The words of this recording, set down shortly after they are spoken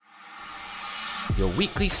your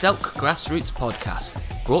weekly Selk Grassroots podcast,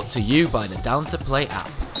 brought to you by the Down to Play app.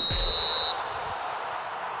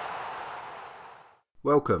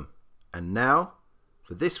 Welcome, and now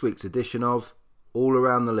for this week's edition of All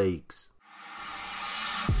Around the Leagues.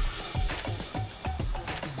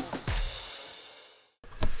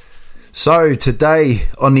 So today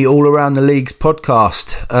on the All Around the Leagues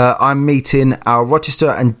podcast, I'm meeting our Rochester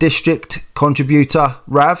and District contributor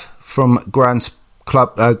Rav from Grand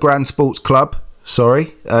Sports Club.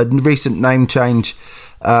 Recent name change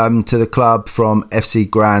to the club from FC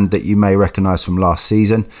Grand that you may recognise from last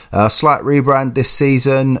season. Slight rebrand this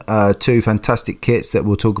season. Two fantastic kits that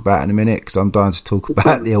we'll talk about in a minute because I'm dying to talk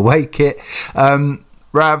about the away kit.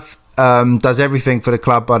 Rav does everything for the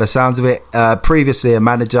club by the sounds of it. Previously a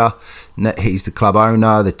manager, he's the club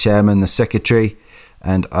owner, the chairman, the secretary,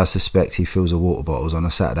 and I suspect he fills the water bottles on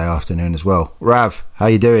a Saturday afternoon as well. Rav, how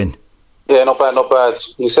you doing? Yeah, not bad.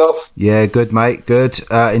 Yourself? Yeah, good mate, good.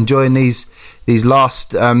 Enjoying these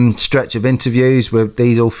last stretch of interviews.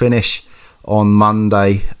 These all finish on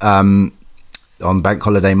Monday, on Bank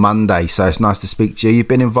Holiday Monday, so it's nice to speak to you. You've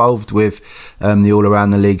been involved with the All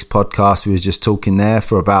Around the Leagues podcast. We was just talking there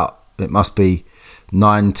for about, it must be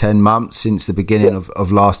 9-10 months since the beginning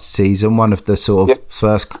of last season. One of the sort of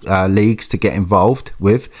first leagues to get involved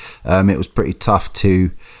with. It was pretty tough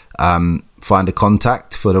to find a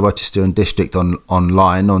contact for the Rochester and District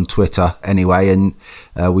online on Twitter anyway, and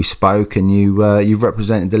we spoke, and you've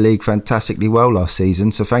represented the league fantastically well last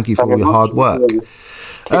season, so thank you for all your hard work.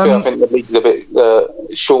 I think the league's a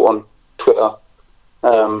bit short on Twitter.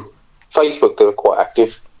 Facebook, they're quite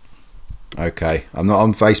active. Okay, I'm not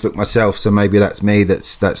on Facebook myself, so maybe that's me.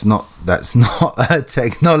 That's not a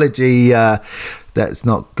technology. That's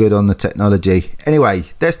not good on the technology. Anyway,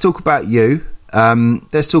 let's talk about you.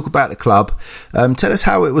 Let's talk about the club. Tell us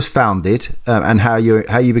how it was founded and how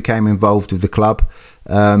you became involved with the club,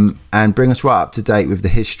 and bring us right up to date with the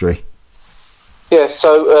history. Yeah,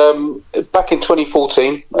 so back in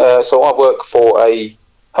 2014, so I work for a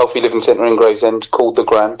healthy living centre in Gravesend called The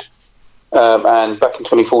Grand, and back in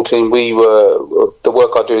 2014 the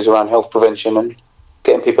work I do is around health prevention and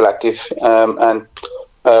getting people active, and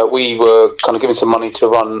we were kind of given some money to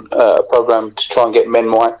run a programme to try and get men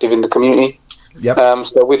more active in the community. Yep.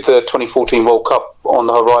 So with the 2014 World Cup on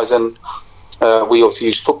the horizon, we obviously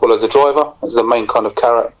used football as a driver, as the main kind of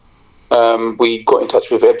carrot. We got in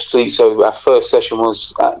touch with Ebbsfleet, so our first session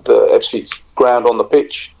was at the Ebbsfleet ground on the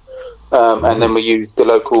pitch, and then we used the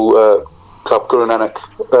local club, Guru Nanak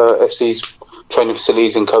FC's training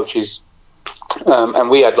facilities and coaches, and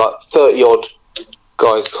we had like 30 odd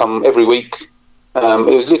guys come every week.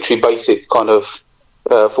 It was literally basic kind of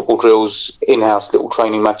football drills, in-house little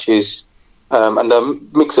training matches. And the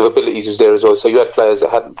mix of abilities was there as well. So you had players that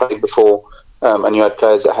hadn't played before, and you had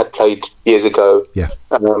players that had played years ago. Yeah.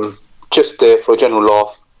 Just there for a general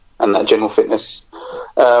laugh and that general fitness.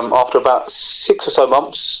 After about 6 or so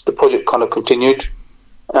months, the project kind of continued.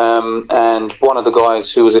 And one of the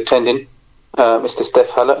guys who was attending, Mr. Steph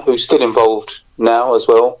Hallett, who's still involved now as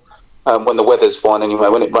well, when the weather's fine anyway.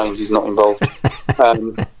 When it rains, he's not involved.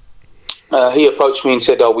 He approached me and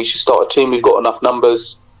said, we should start a team. We've got enough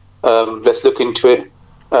numbers. Let's look into it.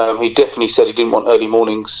 He definitely said he didn't want early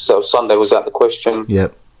mornings, so Sunday was out the question.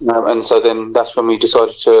 Yep. And so then that's when we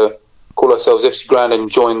decided to call ourselves FC Grand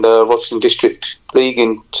and join the Rochester District League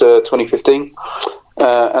in 2015.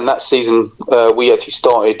 And that season, we actually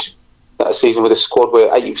started that season with a squad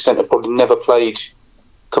where 80% had probably never played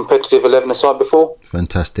competitive 11-a-side before.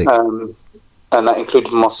 Fantastic. And that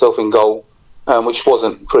included myself in goal. Which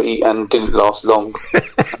wasn't pretty and didn't last long.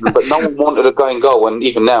 But no one wanted to go in goal, and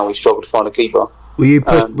even now we struggle to find a keeper. Were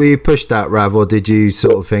you pushed that, Rav, or did you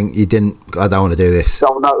sort of think I don't want to do this?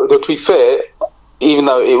 No, to be fair, even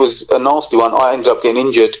though it was a nasty one, I ended up getting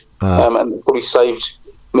injured, and it probably saved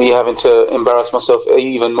me having to embarrass myself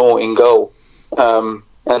even more in goal. And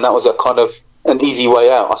that was a kind of an easy way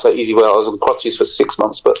out. I say easy way out. I was on crutches for 6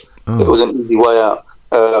 months, but it was an easy way out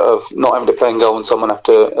of not having to play in goal and someone have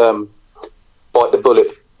to bite the bullet.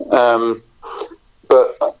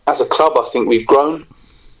 But as a club, I think we've grown.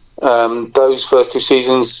 Those first 2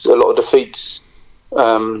 seasons, a lot of defeats,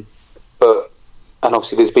 and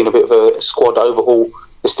obviously there's been a bit of a squad overhaul.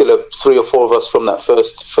 There's still 3 or 4 of us from that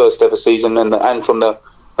first ever season, and from the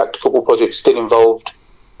Back to Football project still involved.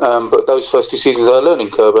 But those first 2 seasons are a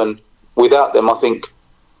learning curve, and without them, I think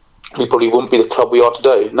we probably wouldn't be the club we are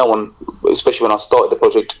today. No one, especially when I started the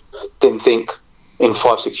project, didn't think in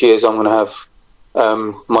 5-6 years I'm going to have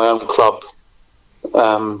my own club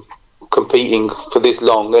competing for this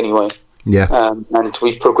long anyway. And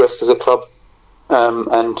we've progressed as a club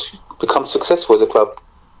and become successful as a club.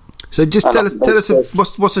 So just tell us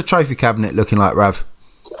what's the trophy cabinet looking like, Rav?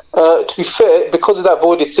 To be fair, because of that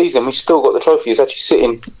voided season, we've still got the trophy. It's actually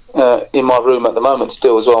sitting in my room at the moment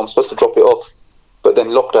still as well. I'm supposed to drop it off, but then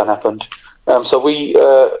lockdown happened. So we,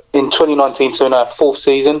 in 2019, so in our fourth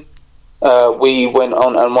season, we went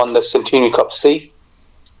on and won the Centenary Cup C.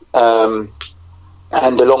 And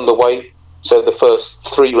along the way, so the first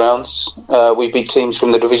 3 rounds, we beat teams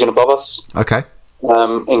from the division above us. Okay.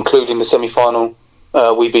 Including the semi-final.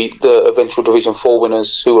 We beat the eventual Division 4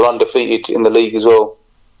 winners, who were undefeated in the league as well.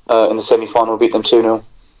 In the semi-final, we beat them 2-0.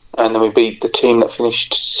 And then we beat the team that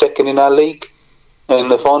finished second in our league in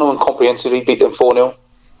the final, and comprehensively beat them 4-0.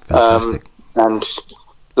 Fantastic. And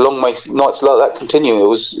long may nights like that continue. It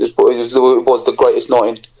was the greatest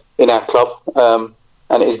night in our club,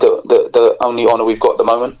 and it is the only honour we've got at the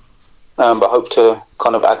moment. But hope to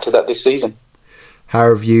kind of add to that this season.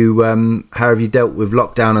 How have you dealt with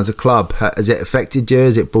lockdown as a club? Has it affected you?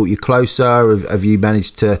 Has it brought you closer? Have you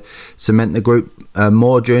managed to cement the group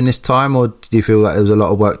more during this time, or do you feel like there was a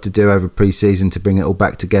lot of work to do over pre-season to bring it all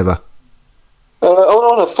back together?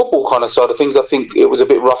 On a football kind of side of things, I think it was a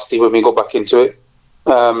bit rusty when we got back into it,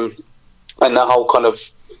 and that whole kind of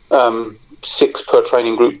 6 per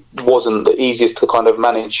training group wasn't the easiest to kind of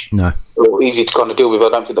manage. No, or easy to kind of deal with. I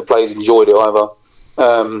don't think the players enjoyed it either,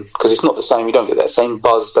 because it's not the same. You don't get that same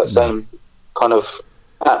buzz, that same kind of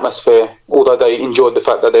atmosphere. Although they enjoyed the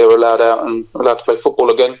fact that they were allowed out and allowed to play football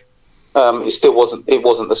again, it still wasn't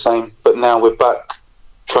the same. But now we're back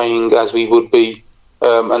training as we would be,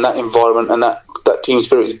 and that environment and that team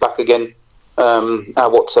spirit is back again. Our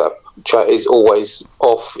WhatsApp chat is always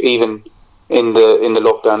off, even in the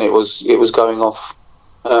lockdown. It was going off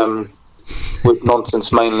with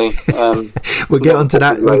nonsense mainly. We'll get onto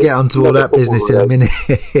that. We'll get onto all that business in a minute.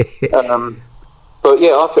 But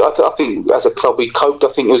yeah, I think as a club we coped.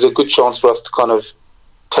 I think it was a good chance for us to kind of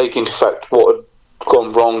take into fact what had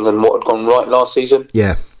gone wrong and what had gone right last season.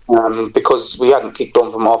 Yeah. Because we hadn't kicked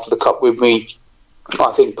on from after the cup with me.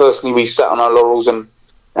 I think personally we sat on our laurels and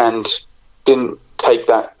didn't take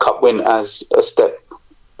that cup win as a step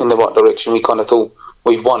in the right direction. We kind of thought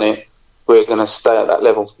we've won it, we're going to stay at that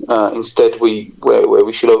level. Instead, where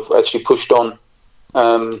we should have actually pushed on.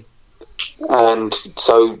 And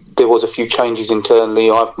so there was a few changes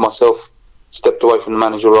internally. I myself stepped away from the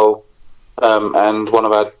manager role, and one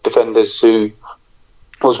of our defenders, who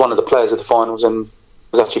was one of the players of the finals and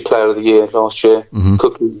was actually player of the year last year,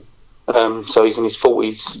 Cookie. So he's in his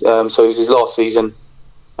 40s, so it was his last season,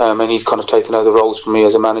 and he's kind of taken over the roles from me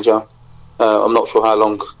as a manager. I'm not sure how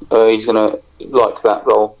long he's going to like that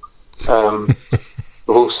role.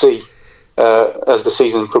 We'll see as the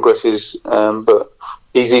season progresses, but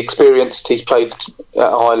he's experienced, he's played at a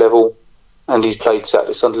high level, and he's played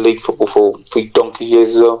Saturday Sunday League football for donkey's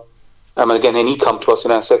years as well. And again, then he come to us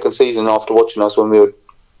in our second season after watching us when we were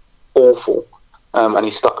awful, and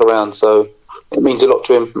he stuck around, so it means a lot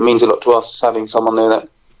to him, it means a lot to us, having someone there that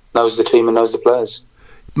knows the team and knows the players.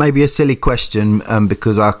 Maybe a silly question,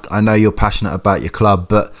 because I know you're passionate about your club,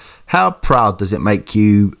 but how proud does it make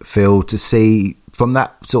you feel to see, from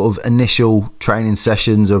that sort of initial training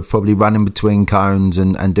sessions of probably running between cones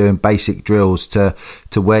and doing basic drills to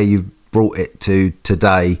where you've brought it to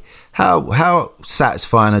today? How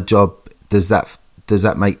satisfying a job does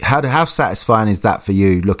that make? How satisfying is that for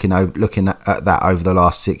you, looking at that over the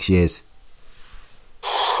last 6 years?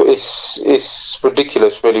 It's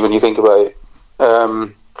ridiculous, really, when you think about it.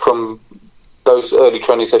 From those early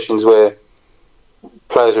training sessions where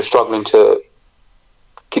players were struggling to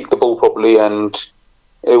kick the ball properly, and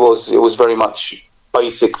it was very much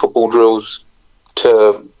basic football drills,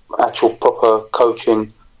 to actual proper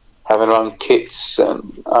coaching, having our own kits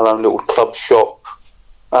and our own little club shop,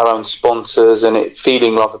 our own sponsors, and it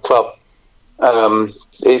feeling like a club.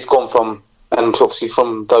 It's gone from, and obviously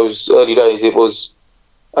from those early days, it was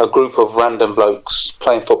a group of random blokes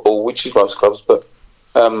playing football, which is most clubs, but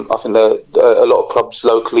I think that a lot of clubs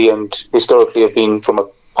locally and historically have been from a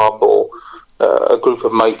pub or a group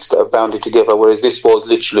of mates that have bounded together, whereas this was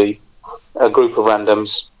literally a group of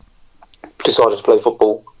randoms decided to play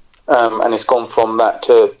football, and it's gone from that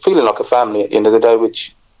to feeling like a family at the end of the day,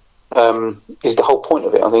 which is the whole point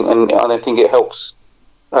of it, I think, and I think it helps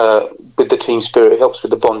with the team spirit, it helps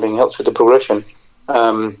with the bonding, it helps with the progression,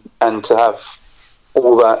 and to have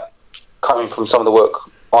all that coming from some of the work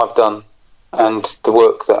I've done and the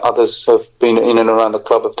work that others have been in and around the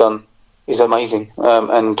club have done is amazing,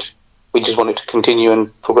 and we just want it to continue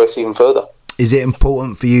and progress even further. Is it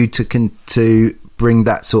important for you to bring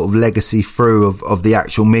that sort of legacy through of the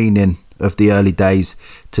actual meaning of the early days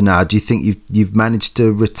to now? Do you think you've managed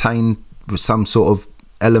to retain some sort of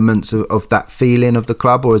elements of that feeling of the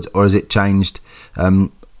club, or has it changed?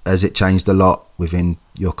 Has it changed a lot within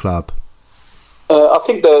your club? I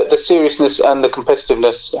think the seriousness and the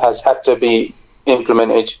competitiveness has had to be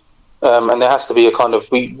implemented, and there has to be a kind of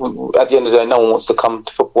we at the end of the day, no one wants to come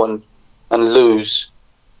to football and lose,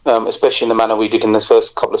 especially in the manner we did in the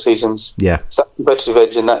first couple of seasons. Yeah, so that competitive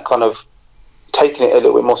edge and that kind of taking it a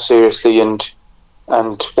little bit more seriously and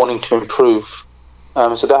wanting to improve.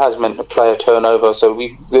 So that has meant a player turnover. So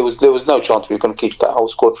there was no chance we were going to keep that whole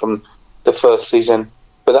squad from the first season.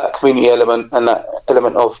 But that community element and that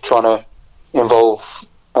element of trying to involve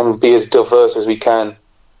and be as diverse as we can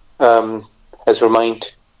has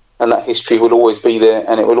remained, and that history will always be there,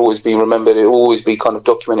 and it will always be remembered. It will always be kind of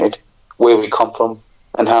documented where we come from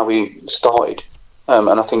and how we started.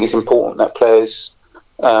 And I think it's important that players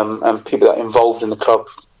and people that are involved in the club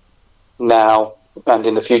now and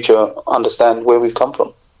in the future understand where we've come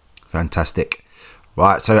from. Fantastic.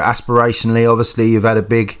 Right, so aspirationally, obviously, you've had a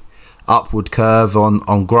big upward curve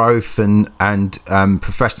on growth and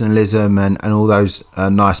professionalism and all those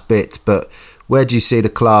nice bits, but where do you see the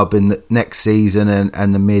club in the next season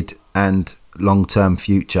and the mid and long term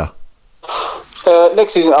future?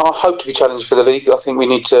 Next season I hope to be challenged for the league. I think we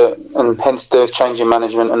need to, and hence the change in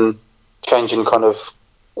management and changing kind of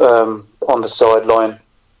on the sideline,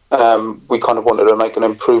 we kind of wanted to make an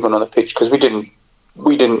improvement on the pitch because we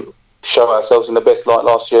didn't show ourselves in the best light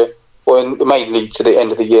last year, or mainly to the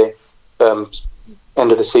end of the year.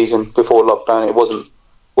 End of the season before lockdown, it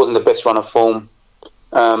wasn't the best run of form,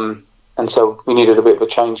 and so we needed a bit of a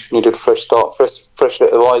change. We needed a fresh start, fresh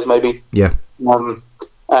set of eyes, maybe. Yeah.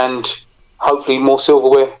 And hopefully more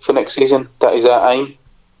silverware for next season. That is our aim.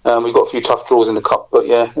 We've got a few tough draws in the cup, but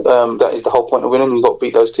that is the whole point of winning. You've got to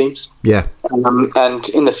beat those teams. Yeah. And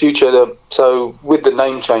in the future, so with the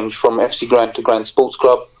name change from FC Grand to Grand Sports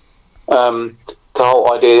Club, the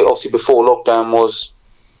whole idea, obviously before lockdown, was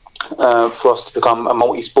for us to become a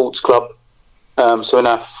multi-sports club. So in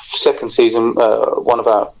our second season, one of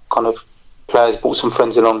our kind of players brought some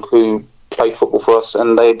friends along who played football for us,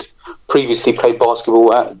 and they'd previously played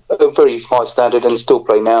basketball at a very high standard and still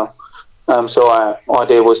play now. So our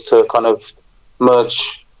idea was to kind of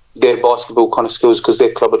merge their basketball kind of skills, because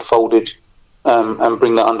their club had folded, and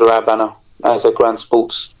bring that under our banner as a Grand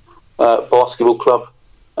Sports basketball club.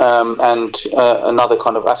 And another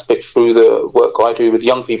kind of aspect through the work I do with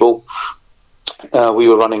young people, we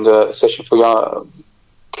were running a session for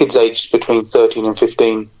kids aged between 13 and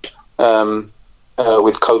 15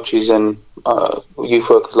 with coaches and youth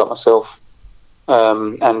workers like myself,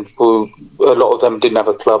 and a lot of them didn't have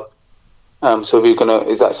a club. So we were going to,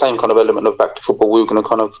 is that same kind of element of back to football, we were going to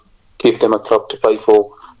kind of give them a club to play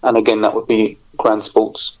for, and again that would be Grand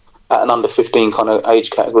Sports at an under 15 kind of age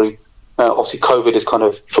category. Obviously COVID has kind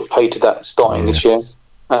of put paid to that starting this year,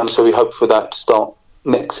 so we hope for that to start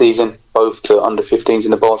next season, both the under 15s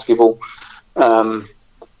and the basketball.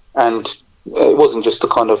 And it wasn't just the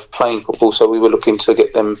kind of playing football, so we were looking to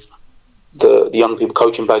get them the young people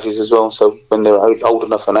coaching badges as well, so when they're old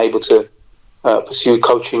enough and able to pursue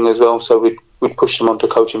coaching as well, so we'd push them onto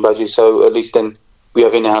coaching badges, so at least then we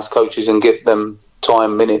have in-house coaches and get them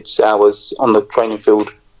time, minutes, hours on the training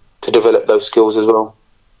field to develop those skills as well.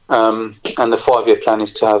 And the 5-year plan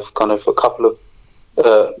is to have kind of a couple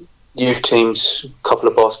of youth teams, a couple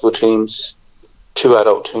of basketball teams, 2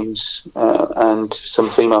 adult teams, and some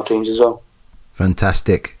female teams as well.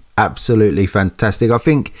 Fantastic. Absolutely fantastic. I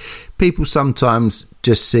think people sometimes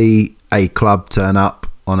just see a club turn up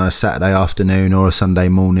on a Saturday afternoon or a Sunday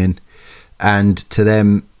morning, and to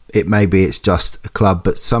them it's just a club,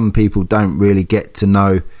 but some people don't really get to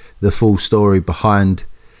know the full story behind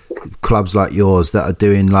clubs like yours that are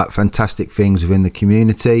doing like fantastic things within the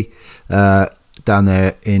community down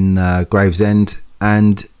there in Gravesend,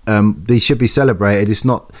 and they should be celebrated. It's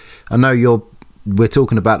not, I know we're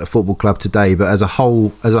talking about the football club today, but as a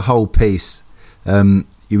whole piece,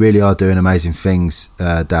 you really are doing amazing things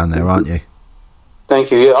down there, aren't you? Thank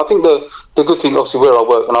you. Yeah, I think the good thing, obviously, where I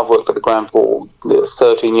work, and I've worked at the Grand for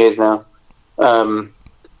 13 years now, and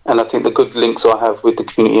I think the good links I have with the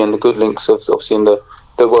community and the good links of obviously in the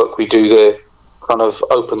work we do there kind of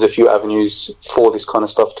opens a few avenues for this kind of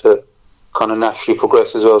stuff to kind of naturally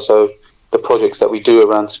progress as well. So the projects that we do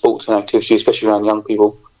around sports and activity, especially around young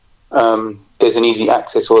people, there's an easy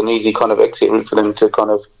access or an easy kind of exit route for them to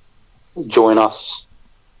kind of join us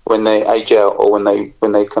when they age out, or when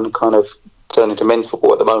they can kind of turn into men's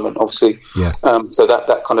football at the moment, obviously. Yeah. So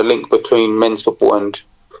that kind of link between men's football and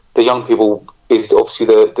the young people is obviously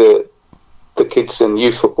the kids and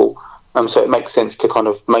youth football. So it makes sense to kind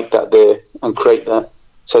of make that there and create that.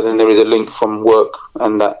 So then there is a link from work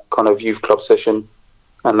and that kind of youth club session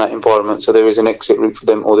and that environment. So there is an exit route for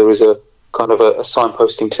them, or there is a kind of a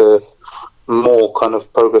signposting to more kind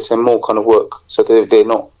of progress and more kind of work. So they're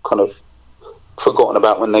not kind of forgotten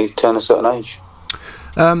about when they turn a certain age.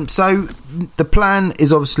 So the plan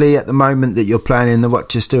is obviously at the moment that you're playing in the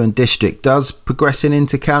Rochester and District. Does progressing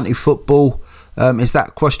into county football, is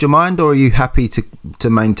that crossed your mind, or are you happy to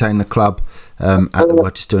maintain the club at the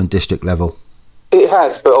Rochester and District level? It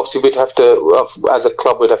has, but obviously we'd have to, as a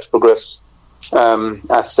club, we'd have to progress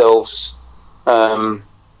ourselves and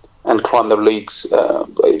climb the leagues.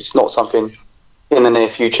 It's not something in the near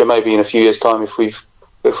future. Maybe in a few years' time, if we've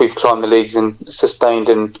climbed the leagues and sustained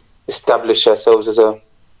and established ourselves as a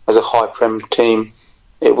high prem team,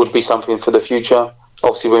 it would be something for the future.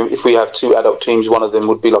 Obviously, if we have two adult teams, one of them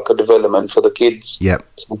would be like a development for the kids,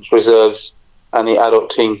 reserves, and the adult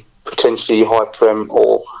team potentially high prem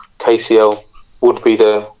or KCL would be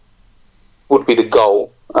the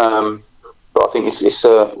goal. But I think it's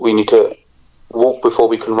we need to walk before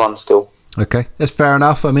we can run still. Okay, that's fair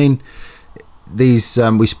enough. I mean, these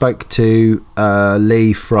we spoke to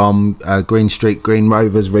Lee from Green Street Green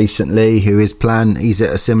Rovers recently, who he's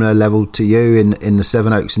at a similar level to you in the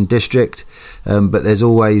Sevenoaks and District, but there's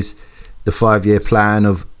always the 5-year plan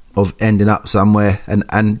of ending up somewhere,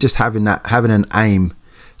 and just having an aim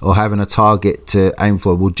or having a target to aim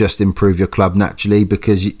for will just improve your club naturally,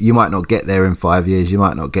 because you might not get there in 5 years, you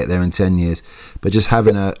might not get there in 10 years, but just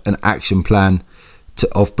having an action plan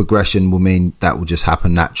of progression will mean that will just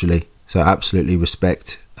happen naturally. So absolutely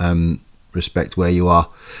respect where you are.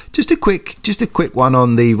 Just a quick one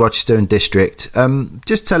on the Rochester and District.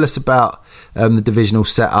 Just tell us about the divisional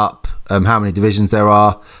setup, how many divisions there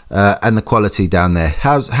are, and the quality down there.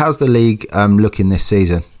 How's the league looking this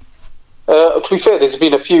season? To be fair, there's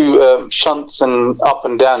been a few shunts and up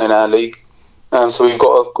and down in our league. So we've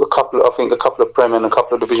got a couple of Prem and a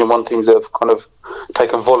couple of Division 1 teams that have kind of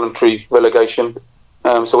taken voluntary relegation.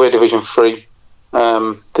 So we're Division 3.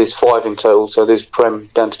 There's 5 in total, so there's Prem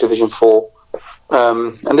down to Division 4.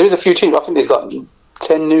 And there is a few teams. I think there's like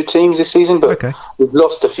 10 new teams this season, but we've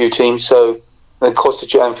lost a few teams. So the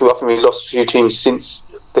Constitution, I think we lost a few teams since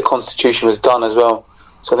the Constitution was done as well.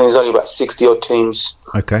 So I think there's only about 60 odd teams.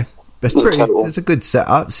 Okay. It's a good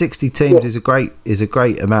setup. 60 teams is a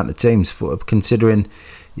great amount of teams for considering.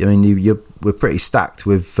 I mean, we're pretty stacked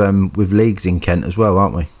with leagues in Kent as well,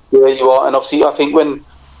 aren't we? Yeah, you are. And obviously, I think when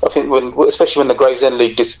especially when the Gravesend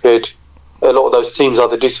League disappeared, a lot of those teams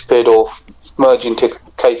either disappeared or merged into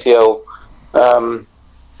KCL, and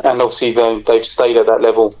obviously they've stayed at that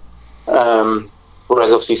level.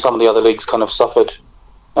 Whereas obviously some of the other leagues kind of suffered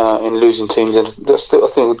in losing teams, and I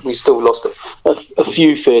think we still lost a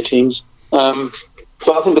few fair teams. But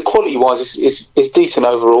I think the quality-wise is decent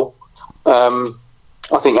overall.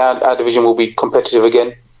 I think our division will be competitive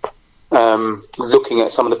again. Looking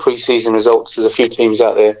at some of the pre-season results, there's a few teams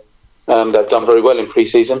out there that have done very well in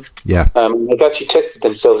pre-season. Yeah, they've actually tested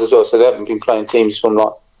themselves as well, so they haven't been playing teams from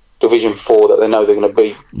like Division 4 that they know they're going to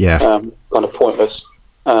beat. Yeah, kind of pointless.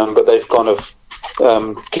 But they've kind of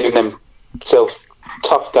given themselves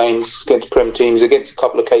tough games against Prem teams, against a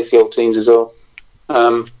couple of KCL teams as well.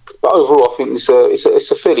 But overall, I think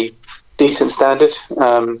it's a fairly decent standard.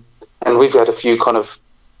 And we've had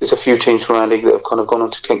there's a few teams from our league that have kind of gone on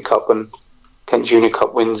to Kent Cup and Kent Junior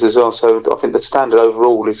Cup wins as well. So I think the standard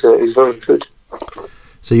overall is very good.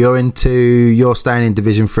 So you're staying in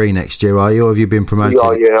Division 3 next year, are you? Or have you been promoted?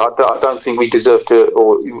 Yeah. I don't think we deserve to,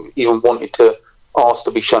 or even wanted to ask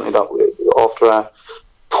to be shunted up after our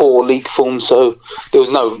poor league form. So there's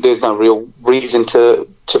no real reason to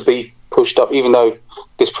be pushed up, even though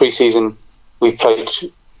this pre-season we've played,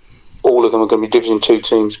 all of them are going to be Division 2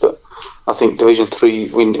 teams, but I think Division 3,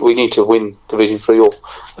 we need to win Division 3 or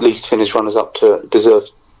at least finish runners up to deserve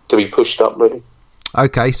to be pushed up, really.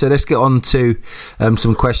 Okay, so let's get on to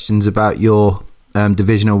some questions about your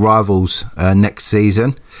divisional rivals next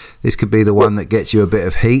season. This could be the one that gets you a bit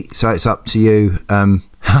of heat, so it's up to you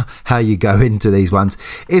how you go into these ones.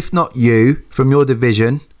 If not you, from your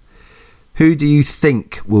division, who do you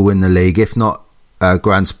think will win the league, if not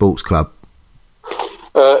Grand Sports Club?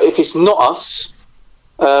 If it's not us,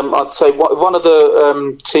 I'd say one of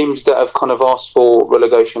the teams that have kind of asked for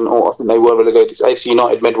relegation, or I think they were relegated, is AFC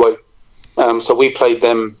United Medway. So we played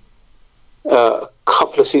them a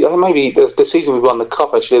couple of seasons, maybe the season we won the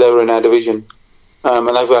cup, actually, they were in our division, and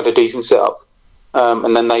they've had a decent setup.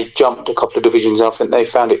 And then they jumped a couple of divisions. I think they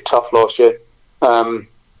found it tough last year.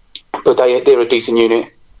 But they're a decent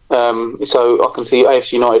unit. So I can see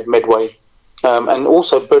AFC United Medway. And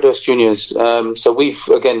also Birdhurst Juniors. So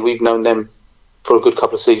we've known them for a good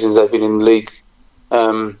couple of seasons. They've been in the league.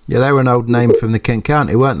 They were an old name from the Kent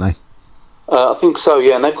County, weren't they? I think so,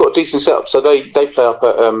 yeah, and they've got a decent setup. So they play up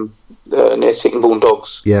at near Sittingbourne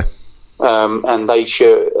Dogs. Yeah. And they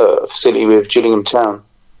share a facility with Gillingham Town,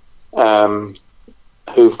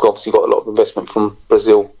 who've obviously got a lot of investment from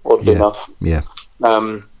Brazil, oddly enough. Yeah.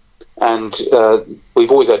 And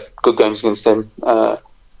we've always had good games against them.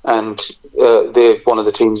 And they're one of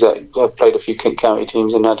the teams that have played a few Kent County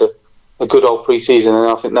teams and had a good old pre-season. And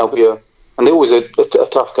I think they'll be and they're always a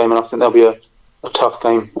tough game. And I think they'll be a tough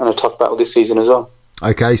game and a tough battle this season as well.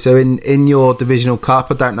 Okay, so in your divisional cup,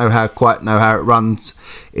 I don't quite know how it runs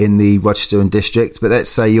in the Rochester and District, but let's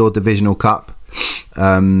say your divisional cup,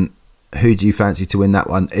 who do you fancy to win that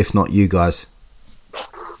one, if not you guys?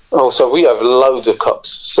 Oh, so we have loads of cups.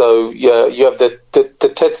 So yeah, you have the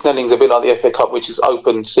Ted Snelling's a bit like the FA Cup, which is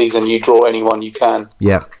open season. You draw anyone you can.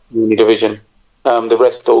 Yeah. In your division. The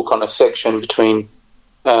rest are all kind of section between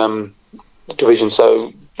divisions.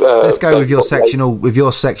 So let's go with your sectional. With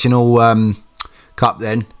your sectional cup,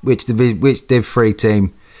 then which Div 3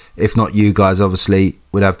 team, if not you guys, obviously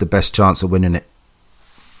would have the best chance of winning it?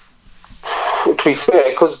 To be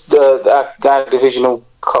fair, because our divisional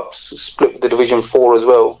cups split with the Division 4 as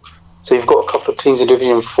well, so you've got a couple of teams in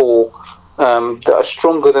Division 4 that are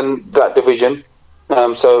stronger than that division.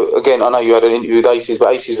 So again, I know you had an interview with Aces,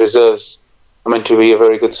 but Aces reserves are meant to be a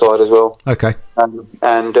very good side as well. Okay.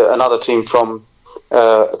 And another team from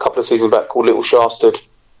a couple of seasons back called Little Shastard.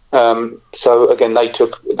 So again, I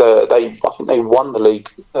think they won the league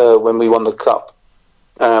when we won the cup,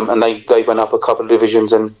 and they went up a couple of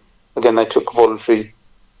divisions, and again they took voluntary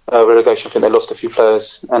relegation. I think they lost a few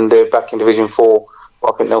players, and they're back in Division 4.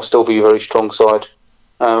 But I think they'll still be a very strong side,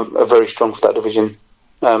 very strong for that division.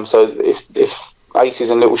 So if Aces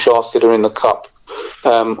and Little Shastard are in the cup,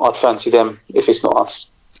 I'd fancy them if it's not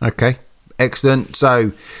us. Okay, excellent.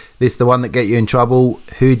 So this is the one that get you in trouble.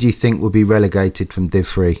 Who do you think will be relegated from Div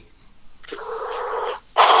 3?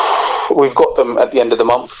 We've got them at the end of the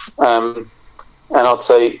month, and I'd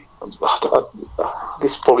say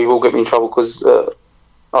this probably will get me in trouble because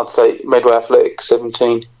I'd say Medway Athletic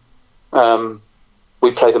 17. We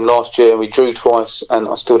played them last year and we drew twice, and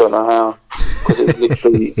I still don't know how, because it was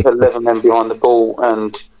literally 11 men behind the ball,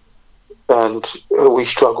 and we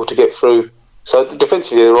struggled to get through. So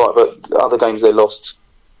defensively they're right, but the other games they lost.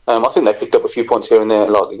 I think they picked up a few points here and there,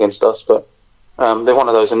 like against us, but they're one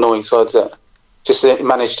of those annoying sides that just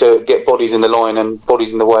manage to get bodies in the line and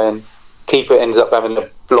bodies in the way, and keeper ends up having a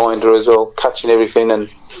blinder as well, catching everything and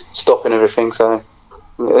stopping everything. So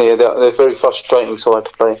yeah, they're a very frustrating side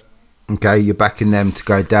to play. Okay, you're backing them to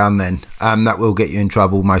go down then. That will get you in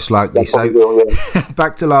trouble most likely. So will, yeah.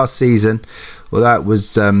 Back to last season. Well, that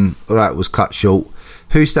was cut short.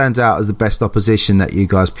 Who stands out as the best opposition that you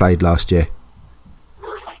guys played last year?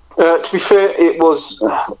 To be fair, it was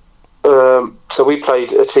so we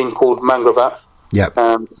played a team called Mangravat. Yep.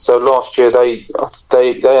 So last year they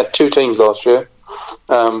had two teams last year,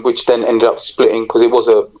 which then ended up splitting because it was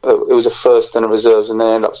a first and a reserves, and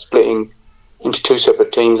they ended up splitting into two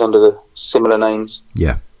separate teams under the similar names.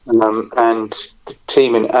 Yeah. And the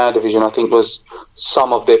team in our division, I think, was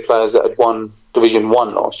some of their players that had won Division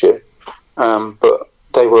 1 last year, but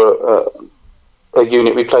they were a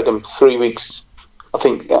unit. We played them 3 weeks, I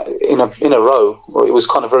think, in a row. It was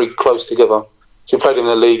kind of very close together. So we played them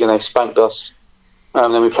in the league and they spanked us.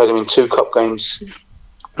 Then we played them in 2 cup games,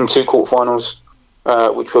 in 2 quarterfinals,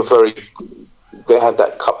 which were they had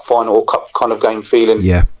that cup final or cup kind of game feeling.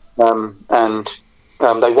 Yeah. And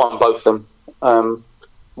they won both of them.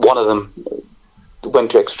 One of them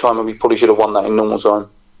went to extra time, and we probably should have won that in normal time.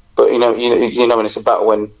 But you know when it's a battle,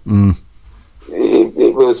 when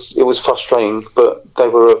it was frustrating. But they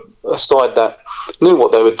were a side that knew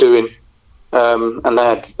what they were doing, and they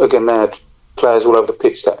had players all over the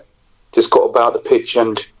pitch that just got about the pitch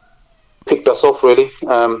and picked us off really.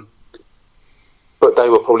 But they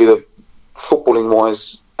were probably the footballing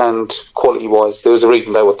wise and quality wise, there was a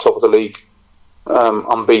reason they were top of the league,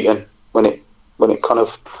 unbeaten when it kind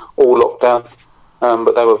of all locked down.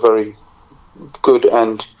 But they were very good,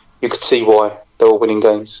 and you could see why they were winning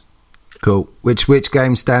games. Cool. Which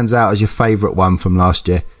game stands out as your favourite one from last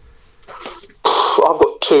year? I've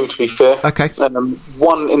got 2, to be fair. Okay.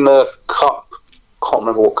 One in the cup. Can't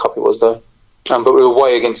remember what cup it was though. But we were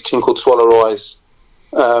away against a team called Swallow Rise.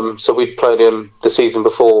 So we'd played them the season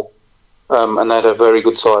before. And they had a very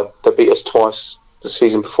good side. They beat us twice the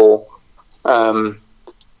season before. And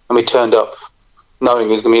we turned up knowing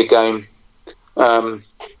it was going to be a game.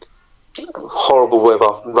 Horrible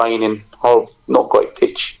weather, raining, not great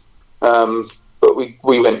pitch. But we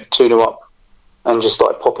went 2-0 up and just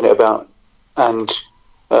started popping it about. And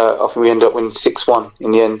I think we ended up winning 6-1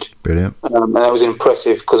 in the end. Brilliant. And that was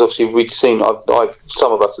impressive because obviously we'd seen,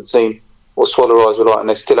 some of us had seen what Swallow Rise were like, and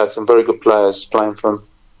they still had some very good players playing for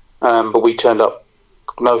them. But we turned up,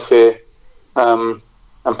 no fear, and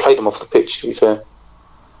played them off the pitch, to be fair.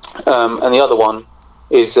 And the other one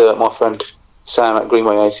is my friend Sam at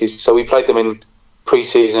Greenway Aces. So we played them in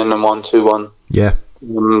pre-season and won 2-1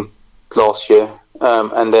 last year.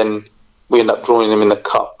 And then we ended up drawing them in the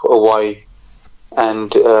cup away,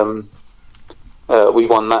 and we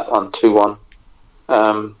won that one 2-1.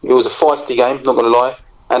 It was a feisty game, not going to lie.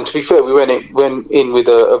 And to be fair, we went in with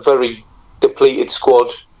a very depleted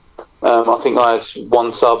squad. I think I had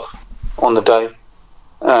one sub on the day,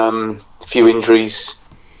 a few injuries,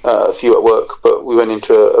 a few at work, but we went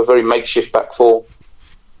into a very makeshift back four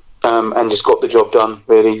and just got the job done,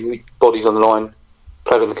 really. Bodies on the line,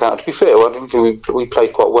 played on the counter. To be fair, I didn't think we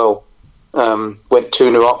played quite well. Went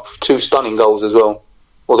 2-0 up, 2 stunning goals as well.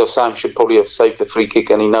 Although Sam should probably have saved the free kick,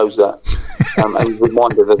 and he knows that. And he's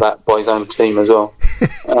reminded of that by his own team as well.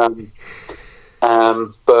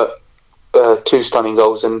 But 2 stunning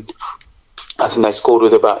goals, and I think they scored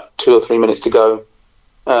with about 2 or 3 minutes to go.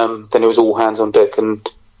 Then it was all hands on deck, and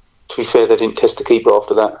to be fair, they didn't test the keeper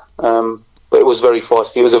after that. But it was very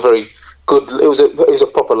feisty. It was a very good. It was a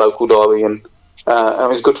proper local derby, and it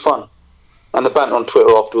was good fun. And the banter on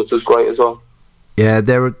Twitter afterwards was great as well. Yeah,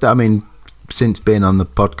 since being on the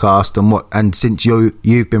podcast and since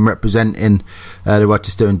you've been representing the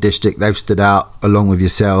Rochester and District, they've stood out along with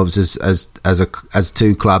yourselves as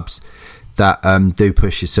 2 clubs that do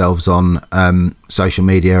push yourselves on social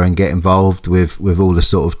media and get involved with all the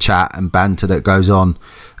sort of chat and banter that goes on.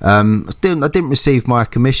 I didn't receive my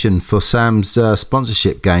commission for Sam's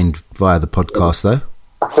sponsorship gained via the podcast, though.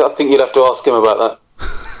 I think you'd have to ask him about that.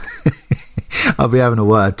 I'll be having a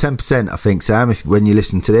word. 10%, I think, Sam, when you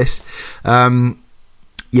listen to this.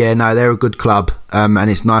 They're a good club, and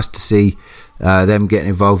it's nice to see them getting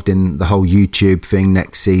involved in the whole YouTube thing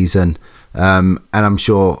next season. And I'm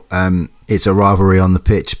sure it's a rivalry on the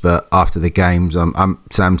pitch, but after the games,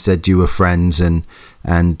 Sam said you were friends, and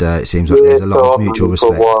it seems like there's a lot of mutual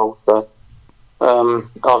respect.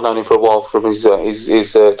 I've known him for a while from his days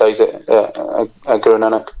at Guru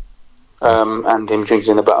Nanak, and him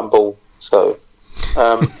drinking the bat and ball. So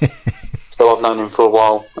I've known him for a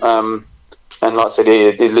while, and like I said,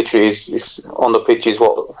 it literally is on the pitch is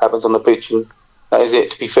what happens on the pitch, and that is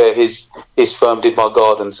it. To be fair, his firm did my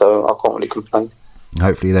garden, so I can't really complain.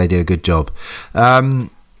 Hopefully they did a good job.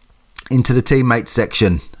 Into the teammates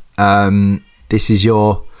section. This is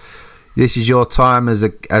your time as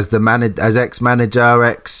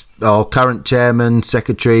ex-manager, current chairman,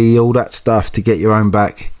 secretary, all that stuff, to get your own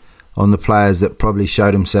back on the players that probably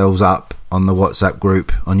showed themselves up on the WhatsApp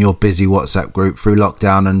group, on your busy WhatsApp group through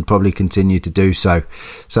lockdown, and probably continue to do so.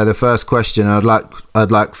 So the first question, I'd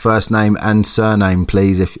like first name and surname,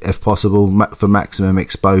 please, if possible, for maximum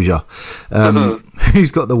exposure. Who's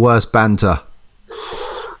got the worst banter?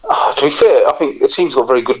 To be fair, I think the team's got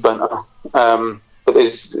very good banter. But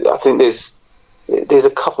there's a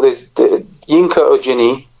couple. Yinka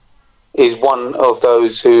Ojini is one of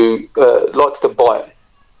those who likes to bite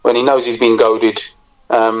when he knows he's been goaded,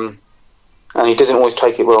 and he doesn't always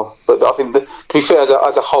take it well. But I think, to be fair,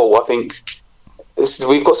 as a whole, I think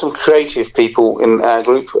we've got some creative people in our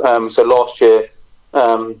group. So last year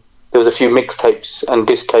there was a few mixtapes and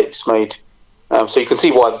disc tapes made. So you can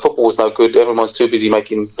see why the football was no good. Everyone's too busy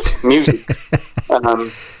making music.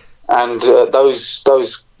 And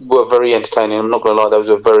those were very entertaining. I'm not going to lie, those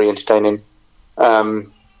were very entertaining. But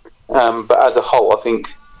as a whole, I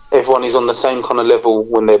think everyone is on the same kind of level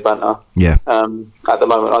when they banter. Yeah. At the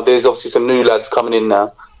moment, there's obviously some new lads coming in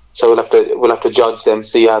now, so we'll have to judge them,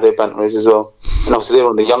 see how their banter is as well. And obviously they're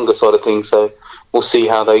on the younger side of things, so we'll see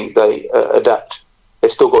how they adapt.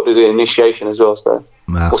 They've still got to do the initiation as well, so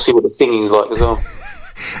we'll see what the singing's like as well.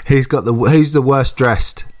 Who's the worst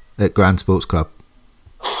dressed at Grand Sports Club?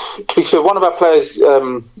 To be fair, one of our players,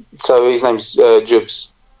 so his name's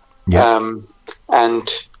Jubs, and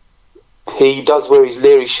he does wear his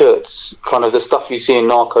Leary shirts, kind of the stuff you see in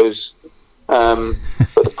Narcos.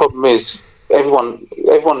 But the problem is, everyone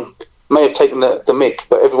may have taken the mick,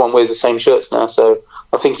 but everyone wears the same shirts now. So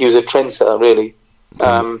I think he was a trendsetter, really.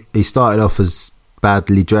 He started off as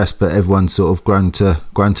badly dressed, but everyone's sort of grown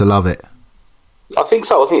to love it. I think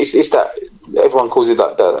so. I think it's that everyone calls it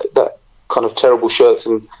that kind of terrible shirts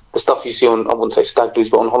and the stuff you see on, I wouldn't say stag do's,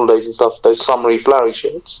 but on holidays and stuff, those summery flowery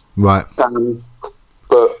shirts. Right.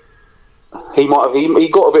 But he got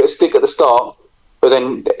a bit of stick at the start, but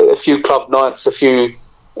then a few club nights, a few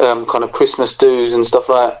kind of Christmas do's and stuff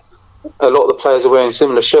like that, a lot of the players are wearing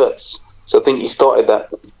similar shirts. So I think he started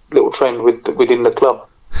that. little trend within the club.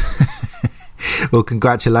 Well,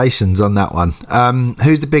 congratulations on that one.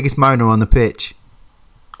 Who's the biggest moaner on the pitch?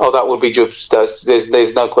 Oh, that would be Jubs.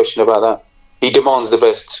 There's no question about that. He demands the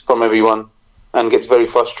best from everyone and gets very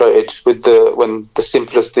frustrated with when the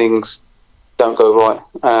simplest things don't go right.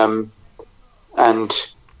 And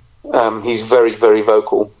he's very, very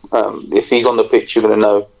vocal. If he's on the pitch, you're going to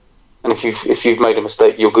know, and if you've made a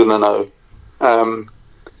mistake, you're going to know.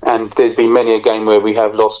 And there's been many a game where we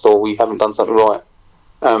have lost or we haven't done something right,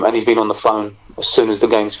 and he's been on the phone as soon as the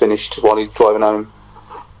game's finished while he's driving home,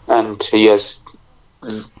 and he has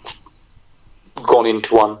gone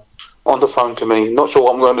into one on the phone to me. Not sure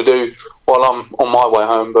what I'm going to do while I'm on my way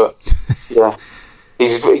home, but yeah,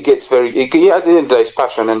 he gets very. At the end of the day, it's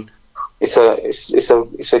passion, and it's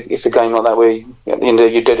a game like that where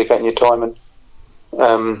you're dedicating your time and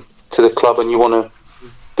to the club, and you want to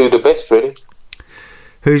do the best, really.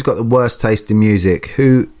 Who's got the worst taste in music?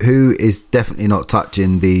 Who is definitely not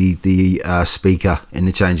touching the speaker in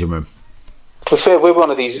the changing room? To be fair, we're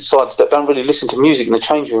one of these sides that don't really listen to music in the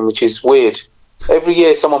changing room, which is weird. Every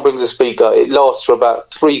year someone brings a speaker, it lasts for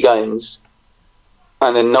about 3 games,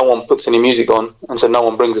 and then no one puts any music on, and so no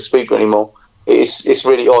one brings a speaker anymore. It's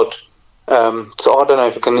really odd. So I don't know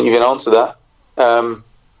if I can even answer that.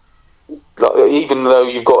 Even though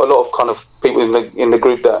you've got a lot of kind of people in the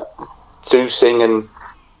group that do sing and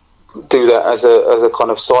do that as a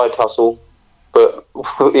kind of side hustle, but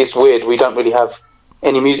it's weird. We don't really have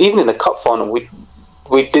any music. Even in the cup final, we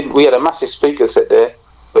had a massive speaker set there,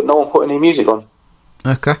 but no one put any music on.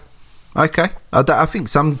 Okay. I think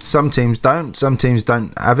some teams don't. Some teams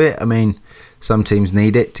don't have it. I mean, some teams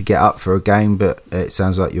need it to get up for a game, but it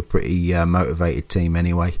sounds like you're a pretty motivated team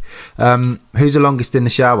anyway. Who's the longest in the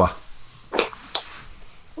shower?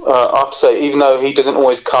 I have to say, even though he doesn't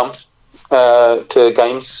always come to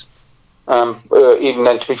games, even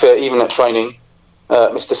then, to be fair, even at training,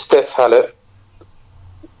 Mr. Steph Hallett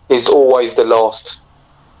is always the last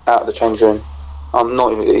out of the change room. I'm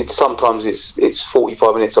not even. Sometimes it's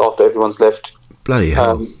 45 minutes after everyone's left. Bloody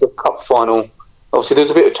hell! The cup final. Obviously,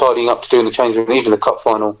 there's a bit of tidying up to do in the change room. Even the cup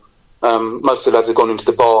final, most of the lads have gone into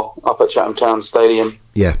the bar up at Chatham Town Stadium.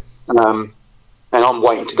 Yeah. And I'm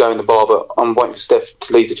waiting to go in the bar, but I'm waiting for Steph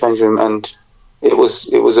to leave the change room, and it was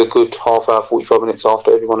a good half hour, 45 minutes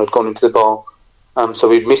after everyone had gone into the bar. So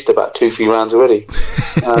we'd missed about 2-3 rounds already.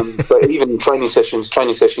 But even in training sessions,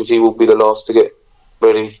 he will be the last to get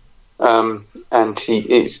ready. And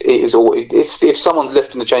it is always, if someone's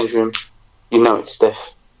left in the change room, you know it's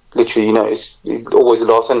Steph. Literally, you know it's always the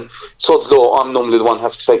last. And sod's law, I'm normally the one who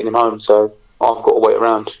has to take him home, so I've got to wait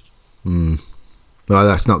around. Well,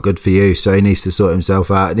 that's not good for you. So he needs to sort himself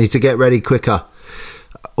out. He needs to get ready quicker.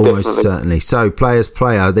 Almost Definitely. Certainly. So,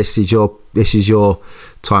 player, this is your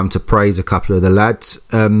time to praise a couple of the lads.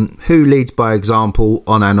 Who leads by example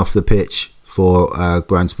on and off the pitch for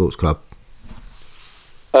Grand Sports Club?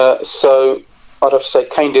 So I'd have to say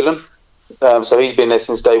Kane Dillon. So he's been there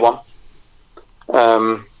since day one,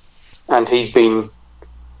 and he's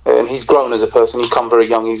grown as a person. He's come very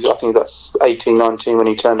young. I think that's 18, 19 when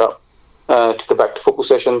he turned up to the back to football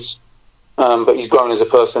sessions. But he's grown as a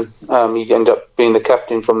person. He ended up being the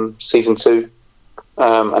captain from season 2,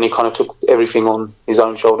 and he kind of took everything on his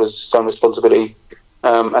own shoulders, his own responsibility,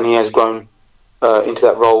 and he has grown into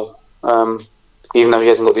that role. Even though he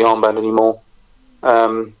hasn't got the armband anymore,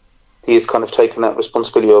 he has kind of taken that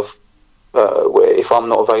responsibility of where if I'm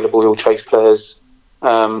not available, he'll chase players.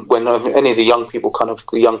 When any of the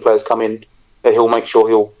young players come in, he'll make sure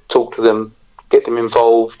he'll talk to them, get them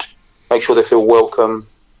involved, make sure they feel welcome.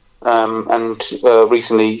 And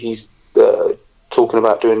recently he's talking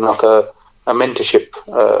about doing like a mentorship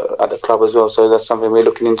at the club as well, so that's something we're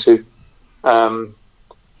looking into.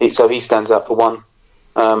 So he stands out for one.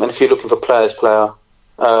 And if you're looking for player, so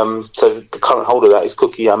the current holder of that is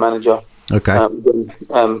Cookie, our manager. Okay.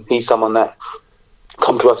 He's someone that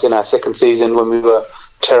come to us in our second season when we were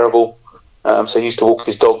terrible. So he used to walk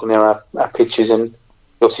his dog near our pitches, and he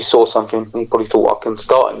obviously saw something. He probably thought, I can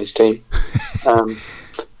start in this team.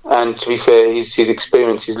 And to be fair, his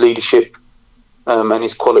experience, his leadership, and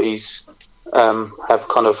his qualities have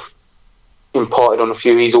kind of imparted on a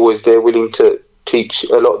few. He's always there, willing to teach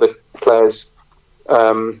a lot of the players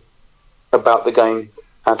about the game,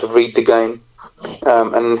 how to read the game,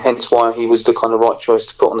 and hence why he was the kind of right choice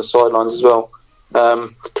to put on the sidelines as well.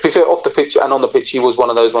 To be fair, off the pitch and on the pitch, he was one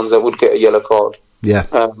of those ones that would get a yellow card. Yeah.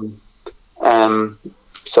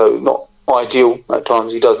 So not ideal at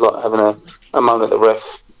times. He does like having a moan at the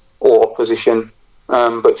ref or opposition.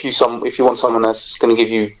 But if you want someone that's going to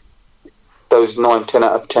give you those 9, 10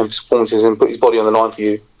 out of 10 performances and put his body on the line for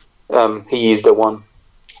you, he is the one.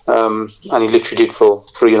 and he literally did for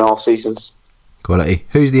 3.5 seasons. Quality.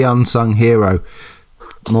 Who's the unsung hero?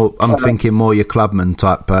 I'm thinking more your clubman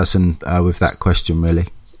type person with that question, really.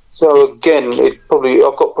 So again, I've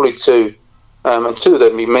got probably two, and two of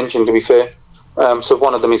them you mentioned, to be fair. So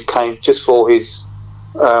one of them is Kane, just for his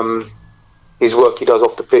work he does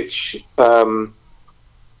off the pitch, and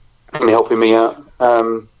helping me out.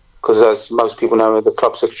 Because as most people know, the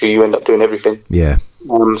club secretary, you end up doing everything. Yeah.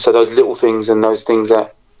 So those little things and those things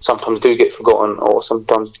that sometimes do get forgotten or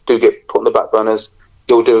sometimes do get put on the back burners,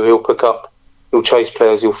 he'll pick up, he'll chase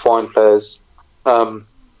players, he'll find players, and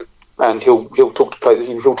he'll talk to players,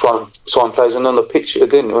 he'll try and sign players, and on the pitch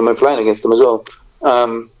again when we're playing against them as well.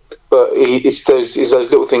 But it's those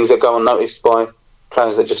little things that go unnoticed by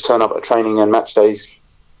players that just turn up at training and match days.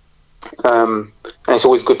 And it's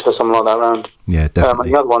always good to have someone like that around. Yeah, definitely.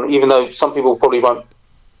 And the other one, even though some people probably won't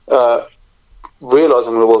realise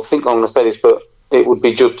think I'm going to say this, but it would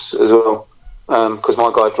be Jubs as well, because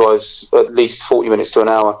my guy drives at least 40 minutes to an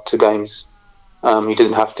hour to games. He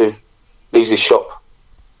doesn't have to, leaves his shop,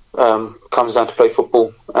 comes down to play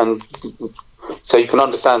football, and so you can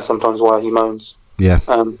understand sometimes why he moans. Yeah.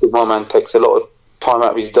 Because my man takes a lot of time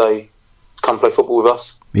out of his day to come play football with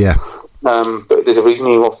us. Yeah. But there's a reason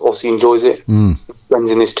he obviously enjoys it. His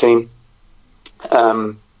friends in this team.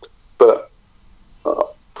 But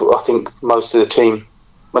I think most of the team,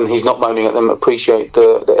 when he's not moaning at them, appreciate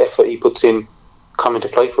the effort he puts in coming to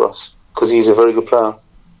play for us, because he's a very good player.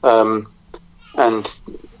 And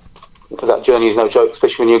that journey is no joke,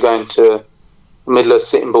 especially when you're going to the middle of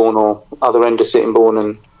Sittingbourne or other end of Sittingbourne,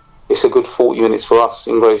 and it's a good 40 minutes for us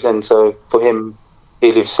in Gravesend. So for him,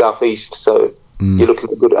 he lives southeast, so you're looking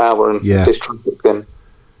at a good hour, and if there's traffic then.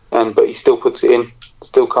 But he still puts it in,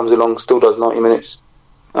 still comes along, still does 90 minutes,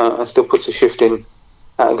 and still puts a shift in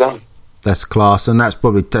at a game. That's class, and that's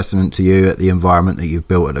probably testament to you at the environment that you've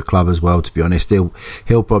built at the club as well. To be honest,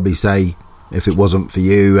 he'll probably say if it wasn't for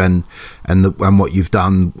you and what you've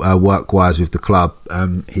done work wise with the club,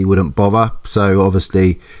 he wouldn't bother. So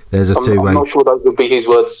obviously, there's a two-way. I'm not sure those would be his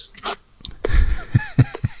words.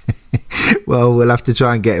 Well, we'll have to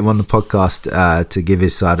try and get him on the podcast to give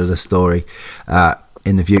his side of the story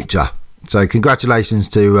in the future. So congratulations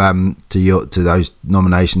to those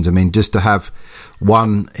nominations. I mean, just to have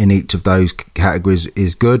one in each of those categories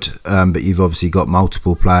is good, but you've obviously got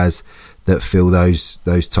multiple players that fill those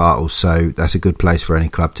titles, so that's a good place for any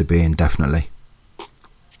club to be in, definitely.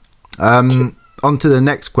 On to the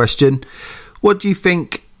next question. What do you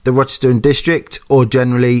think the Rochester and District, or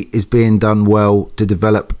generally, is being done well to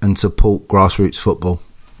develop and support grassroots football?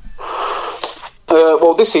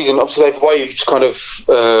 Well, this season, obviously, they've waived kind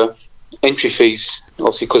of entry fees,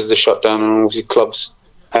 obviously because of the shutdown, and obviously clubs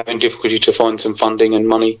having difficulty to find some funding and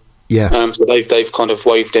money. Yeah. So they've kind of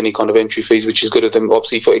waived any kind of entry fees, which is good of them.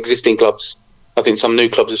 Obviously, for existing clubs, I think some new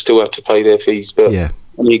clubs have still have to pay their fees, but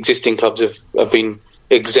the existing clubs have been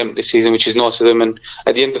exempt this season, which is nice of them. And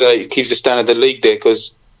at the end of the day, it keeps the standard of the league there,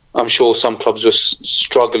 because I'm sure some clubs were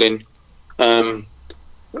struggling for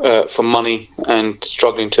money and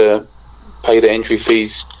struggling to pay their entry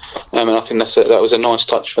fees. And I think that was a nice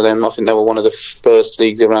touch for them. I think they were one of the first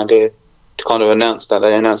leagues around here to kind of announce that.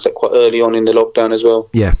 They announced that quite early on in the lockdown as well,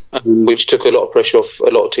 which took a lot of pressure off a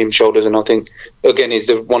lot of teams' shoulders. And I think, again,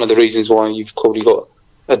 is one of the reasons why you've probably got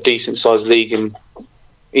a decent-sized league in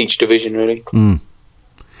each division, really.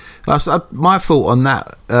 My thought on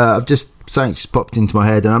that, I've something just popped into my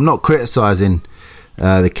head, and I'm not criticising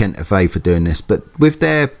the Kent FA for doing this, but with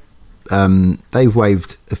their they've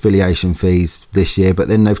waived affiliation fees this year, but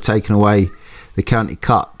then they've taken away the county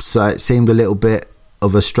cup, so it seemed a little bit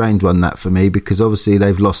of a strange one, that for me, because obviously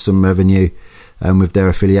they've lost some revenue with their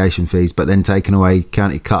affiliation fees, but then taken away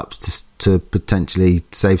county cups to potentially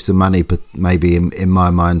save some money, but maybe in my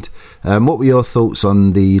mind. What were your thoughts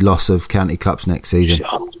on the loss of county cups next season?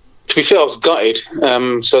 To be fair, I was gutted.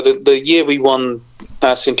 So the year we won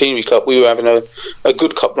our Centenary Cup, we were having a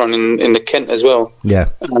good cup run in the Kent as well. Yeah.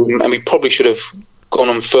 And we probably should have gone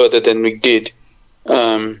on further than we did.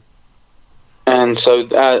 And so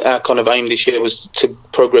our kind of aim this year was to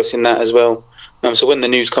progress in that as well. So when the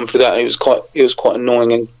news come through that, it was quite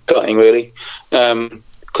annoying and gutting, really.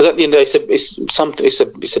 Because at the end of the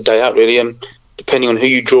day, it's a day out, really. And depending on who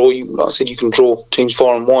you draw, like I said, you can draw teams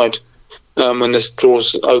far and wide when the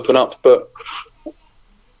draws open up. But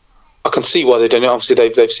I can see why they don't. Obviously,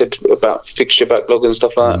 they've said about fixture backlog and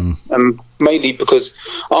stuff like that. Mainly because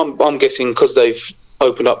I'm guessing because they've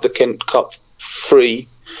opened up the Kent Cup free.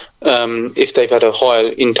 If they've had a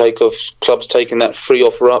higher intake of clubs taking that free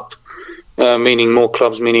offer up, meaning more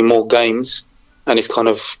clubs, meaning more games, and it's kind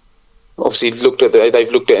of obviously they've looked at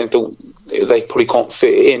it and thought they probably can't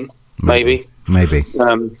fit it in. Maybe.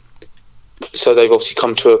 So they've obviously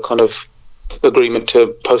come to a kind of agreement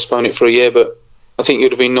to postpone it for a year, but I think it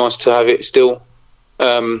would have been nice to have it still.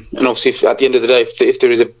 And obviously, if, at the end of the day, if there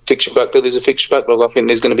is a fixture backlog, there's a fixture backlog. I think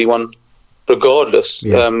there's going to be one regardless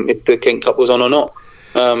if the Kent Cup was on or not.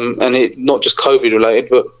 And it not just COVID related,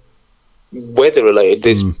 but weather related.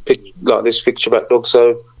 There's this fixture backlog.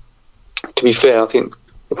 So to be fair, I think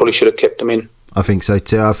they probably should have kept them in. I think so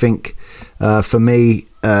too. I think for me,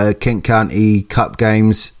 Kent County Cup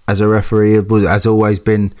games as a referee has always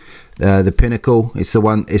been the pinnacle. It's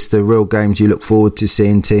the real games you look forward to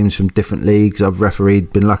seeing teams from different leagues. I've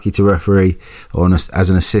been lucky to referee as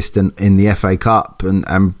an assistant in the FA Cup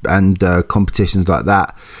and competitions like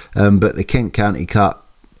that. But the Kent County Cup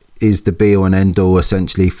is the be all and end all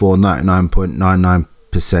essentially for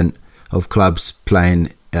 99.99% of clubs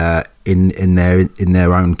playing in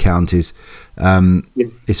their own counties.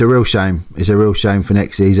 It's a real shame. It's a real shame for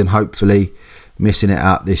next season. Hopefully, missing it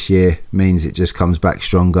out this year means it just comes back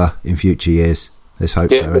stronger in future years. Let's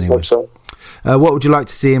hope so. Anyway. Let's hope so. What would you like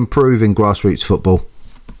to see improve in grassroots football?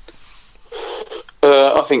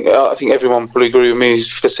 I think everyone probably agree with me.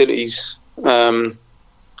 Is facilities.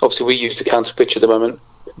 Obviously, we use the council pitch at the moment.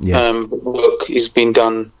 Work is being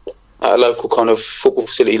done at a local kind of football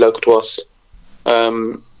facility local to us.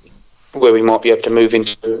 Where we might be able to move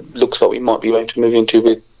into, looks like we might be able to move into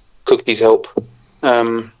with Cookie's help.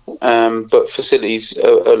 But facilities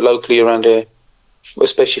are locally around here,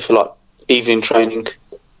 especially for like evening training.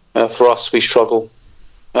 For us, we struggle.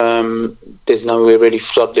 There's nowhere really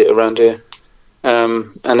floodlit around here.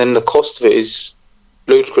 And then the cost of it is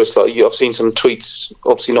ludicrous. Like I've seen some tweets,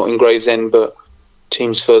 obviously not in Gravesend, but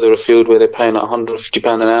teams further afield where they're paying like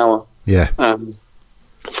 £150 an hour.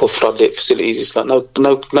 For floodlit facilities. It's like no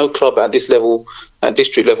club at this level, at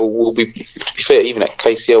district level, will be, to be fair, even at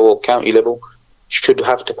KCL or county level, should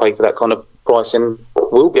have to pay for that kind of price, and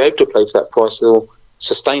will be able to pay for that price or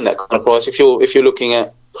sustain that kind of price. If you're looking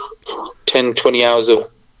at 10-20 hours of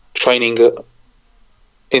training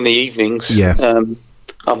in the evenings, up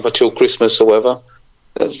until Christmas or whatever,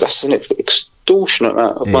 that's an extortionate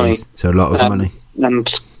amount of money. So a lot of money. And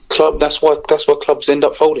that's why clubs end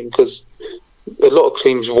up folding, because a lot of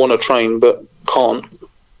teams want to train but can't,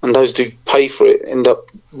 and those who pay for it end up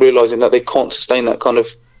realising that they can't sustain that kind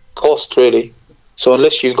of cost, really. So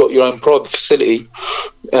unless you've got your own private facility,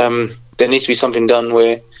 there needs to be something done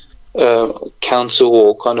where council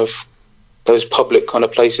or kind of those public kind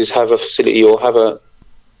of places have a facility or have a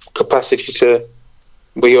capacity to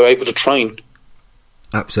where you're able to train.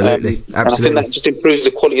 Absolutely. And I think that just improves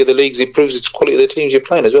the quality of the leagues, it improves the quality of the teams you're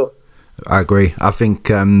playing as well. I agree. I think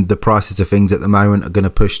the prices of things at the moment are going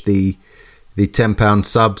to push the £10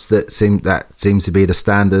 subs that seems to be the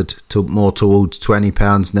standard to more towards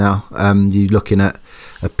 £20 now. You're looking at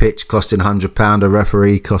a pitch costing £100, a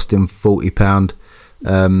referee costing £40,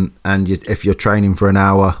 and if you're training for an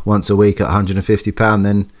hour once a week at £150,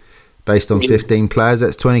 then based on 15 players,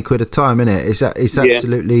 that's £20 a time, isn't it? It's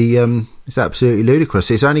absolutely it's absolutely ludicrous.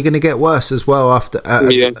 It's only going to get worse as well after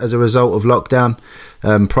as a result of lockdown.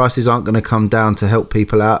 Prices aren't going to come down to help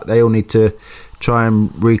people out. They all need to try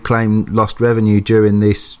and reclaim lost revenue during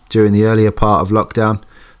the earlier part of lockdown.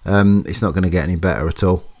 It's not going to get any better at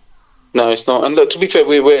all. No, it's not. And look, to be fair,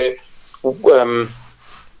 we're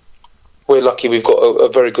lucky. We've got a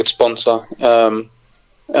very good sponsor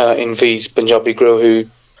in V's Punjabi Grill, who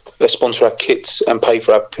sponsor our kits and pay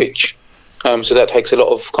for our pitch. So that takes a lot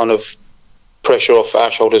of kind of pressure off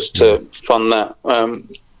our shoulders to fund that.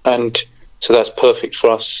 And so that's perfect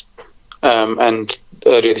for us. And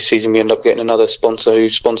earlier this season, we ended up getting another sponsor who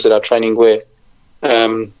sponsored our training wear,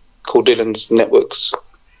 called Dylan's Networks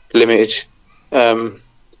Limited.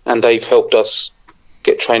 And they've helped us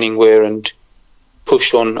get training wear and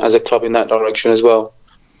push on as a club in that direction as well.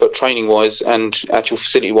 But training-wise and actual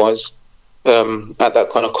facility-wise, at that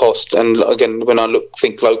kind of cost. And again, when I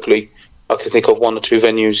think locally, I can think of one or two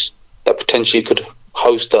venues that potentially could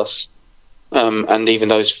host us. And even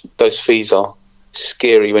those fees are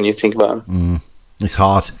scary when you think about them. It's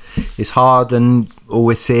hard, and all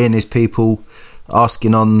we're seeing is people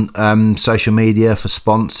asking on social media for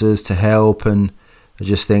sponsors to help, and I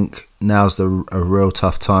just think now's a real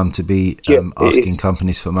tough time to be asking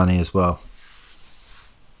companies for money as well.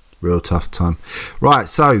 Real tough time. Right,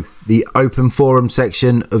 so the open forum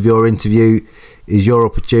section of your interview is your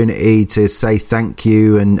opportunity to say thank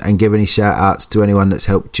you and give any shout outs to anyone that's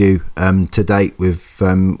helped you to date with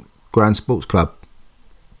Grand Sports Club.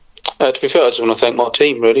 To be fair, I just want to thank my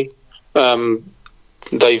team, really.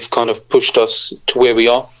 They've kind of pushed us to where we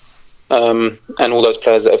are, and all those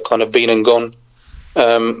players that have kind of been and gone.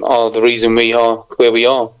 are the reason we are where we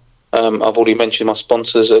are. I've already mentioned my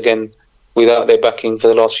sponsors. Again, without their backing for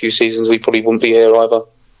the last few seasons, we probably wouldn't be here either.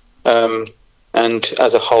 And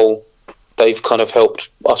as a whole, they've kind of helped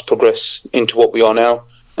us progress into what we are now,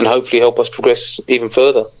 and hopefully help us progress even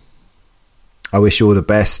further. I wish you all the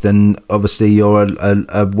best, and obviously you're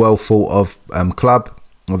a well thought of club.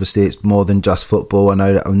 Obviously it's more than just football. I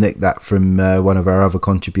know that I've nicked that from one of our other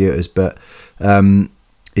contributors, but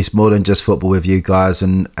it's more than just football with you guys,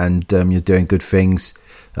 and you're doing good things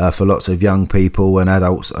for lots of young people and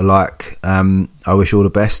adults alike. I wish you all the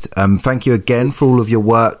best. Thank you again for all of your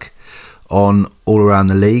work on All Around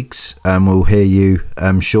the Leagues. We'll hear you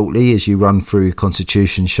shortly as you run through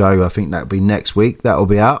Constitution show. I think that'll be next week. That'll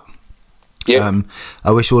be out. Yeah.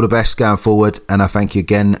 I wish you all the best going forward, and I thank you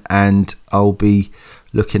again, and I'll be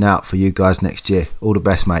looking out for you guys next year. All the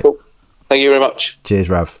best, mate. Cool. Thank you very much. Cheers,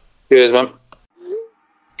 Rav. Cheers, man.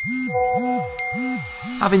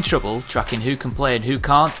 Having trouble tracking who can play and who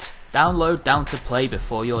can't? Download Down to Play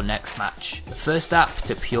before your next match. The first app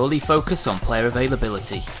to purely focus on player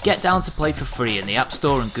availability. Get Down to Play for free in the App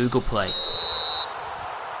Store and Google Play.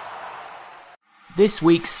 This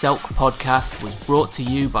week's Selk podcast was brought to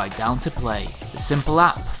you by Down to Play, the simple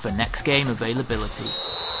app for next game availability.